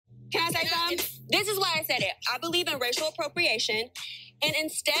This is why I said it. I believe in racial appropriation. And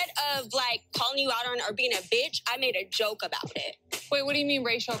instead of, like, calling you out on or being a bitch, I made a joke about it. Wait, what do you mean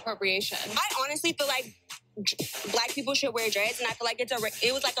racial appropriation? I honestly feel like black people should wear dreads, and I feel like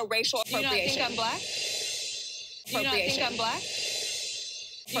it was like a racial appropriation. Do you not think I'm black? Do you not think I'm black?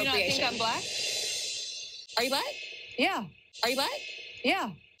 Do you not think I'm black? Are you black? Yeah. Are you black?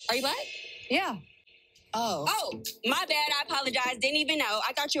 Yeah. Are you black? Yeah. Oh. Oh, my bad. I apologize. Didn't even know.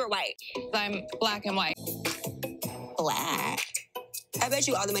 I thought you were white. I'm black and white. Black. I bet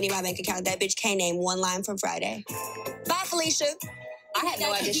you all the money in my bank account. That bitch can't name one line from Friday. Bye, Felicia. I had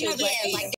no idea she was black.